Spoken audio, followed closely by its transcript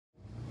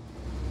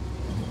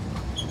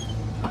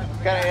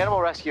Got an animal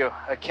rescue.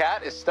 A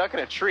cat is stuck in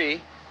a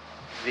tree.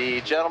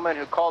 The gentleman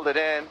who called it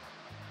in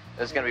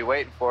is going to be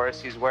waiting for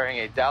us. He's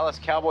wearing a Dallas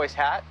Cowboys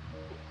hat,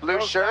 blue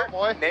shirt,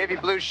 Cowboy. navy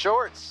blue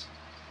shorts.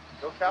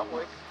 Go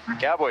Cowboys.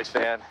 Cowboys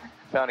fan.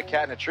 Found a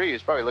cat in a tree.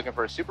 He's probably looking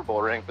for a Super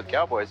Bowl ring for the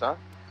Cowboys, huh?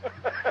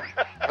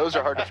 Those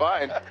are hard to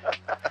find.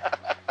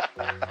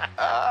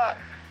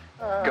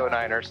 Go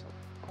Niners.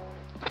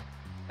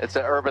 It's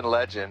an urban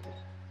legend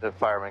that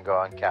firemen go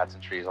on cats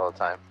and trees all the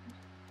time.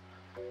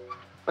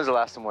 When's the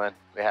last one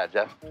we had,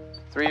 Jeff?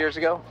 3 years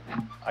ago?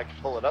 I can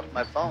pull it up on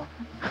my phone.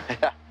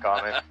 Yeah,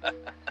 comment.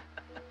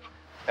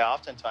 Yeah,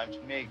 oftentimes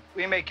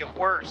we make it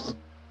worse.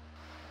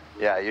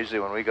 Yeah, usually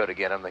when we go to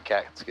get them, the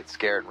cats get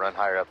scared and run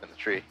higher up in the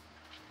tree.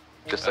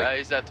 Just like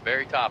He's at the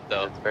very top,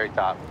 though. at the very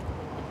top.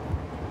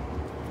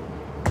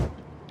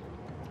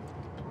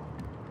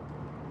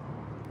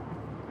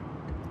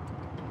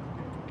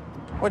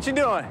 What you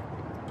doing?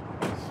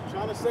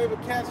 Trying to save a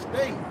cat's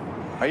day.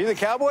 Are you the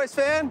Cowboys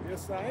fan?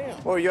 Yes, I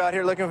am. Well, you out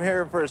here looking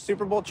here for a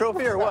Super Bowl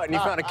trophy or what? And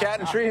you found a cat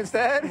in a tree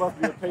instead? Must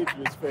be a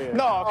Patriots fan.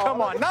 No, come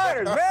on,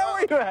 Niners, man,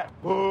 where you at?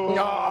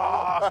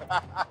 No.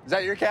 Is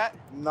that your cat?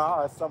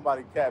 Nah, it's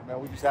somebody's cat,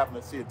 man. We just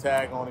happened to see a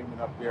tag on him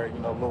and up there, you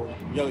know, little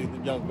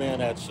young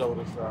man had showed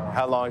us.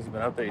 How long has he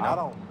been up there? You know? I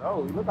don't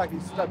know. He looked like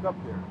he's stuck up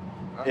there.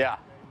 Yeah.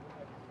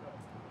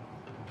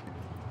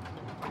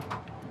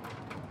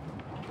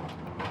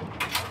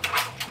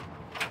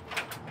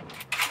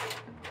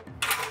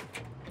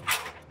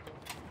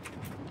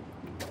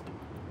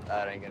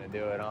 That ain't gonna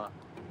do it, huh?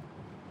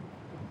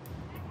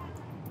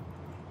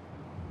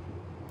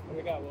 What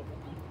we got, Wilbur?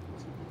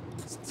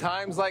 It's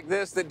times like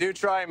this that do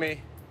try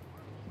me.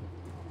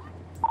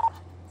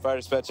 Fire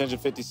dispatch engine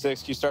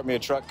 56. Can you start me a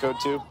truck code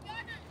 2?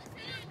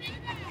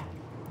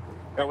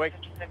 Gonna wake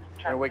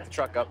the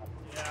truck up.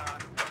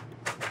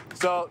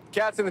 So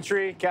cat's in the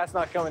tree. Cat's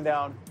not coming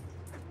down.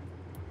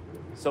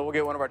 So we'll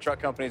get one of our truck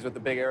companies with the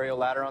big aerial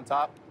ladder on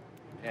top,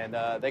 and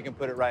they can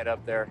put it right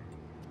up there,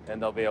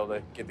 and they'll be able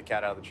to get the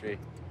cat out of the tree.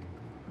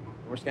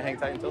 We're just gonna hang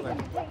tight until then.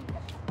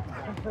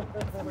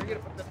 Are you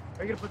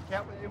gonna put the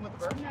cat in with the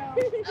bird? No.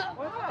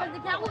 Because the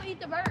cat will eat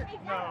the bird.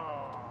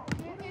 No.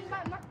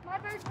 My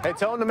bird's Hey,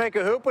 tell him to make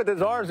a hoop with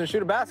his arms and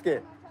shoot a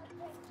basket.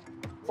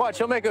 Watch,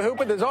 he'll make a hoop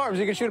with his arms.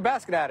 You can shoot a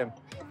basket at him.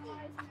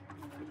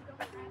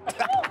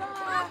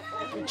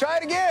 Try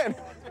it again.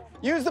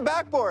 Use the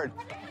backboard.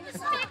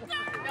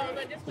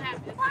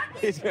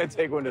 He's gonna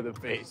take one to the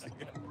face.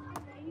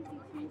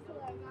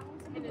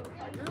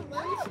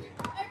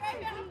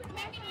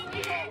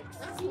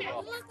 You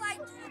look like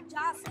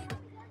John Cena.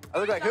 I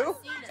look like who?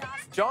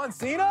 John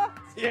Cena?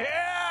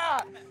 Yeah!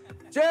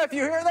 Jeff,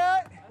 you hear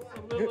that?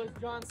 That's the littlest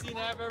John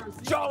Cena I've ever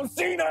seen. John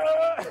Cena!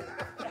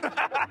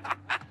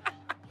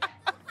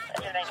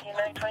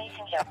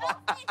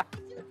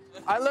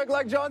 I look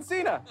like John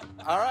Cena.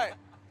 All right.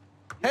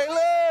 Hey,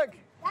 look!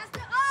 That's the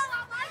I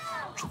like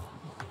him.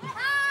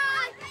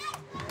 Hi.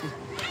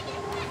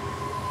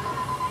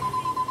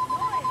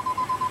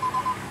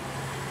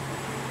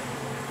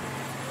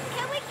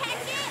 Can we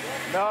catch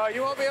it? No,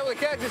 you won't be able to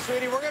catch it,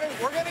 sweetie. We're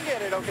gonna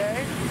get it,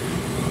 okay?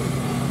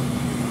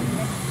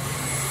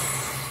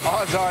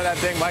 Odds are that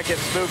thing might get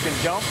spooked and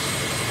jump,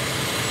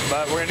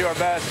 but we're gonna do our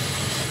best.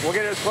 We'll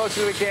get it as close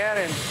as we can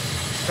and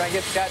try and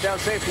get the cat down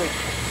safely.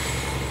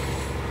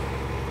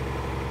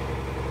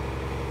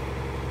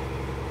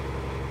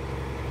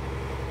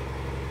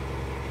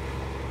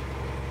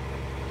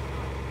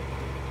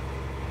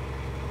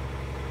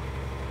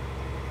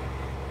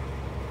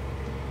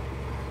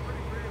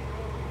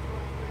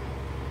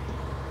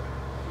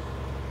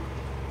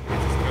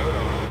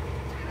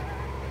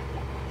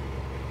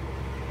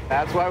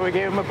 That's why we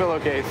gave him a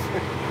pillowcase.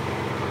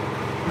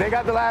 They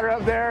got the ladder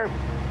up there.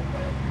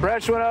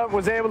 Bresh went up,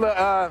 was able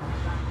to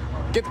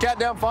get the cat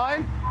down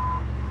fine.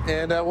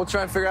 And we'll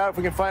try and figure out if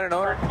we can find an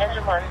owner.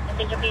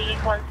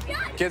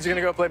 Kids are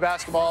gonna go play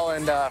basketball,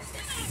 and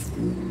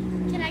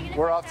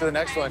we're off to the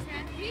next one.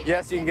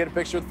 Yes, you can get a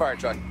picture with the fire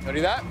truck. Want to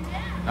do that?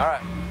 All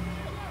right.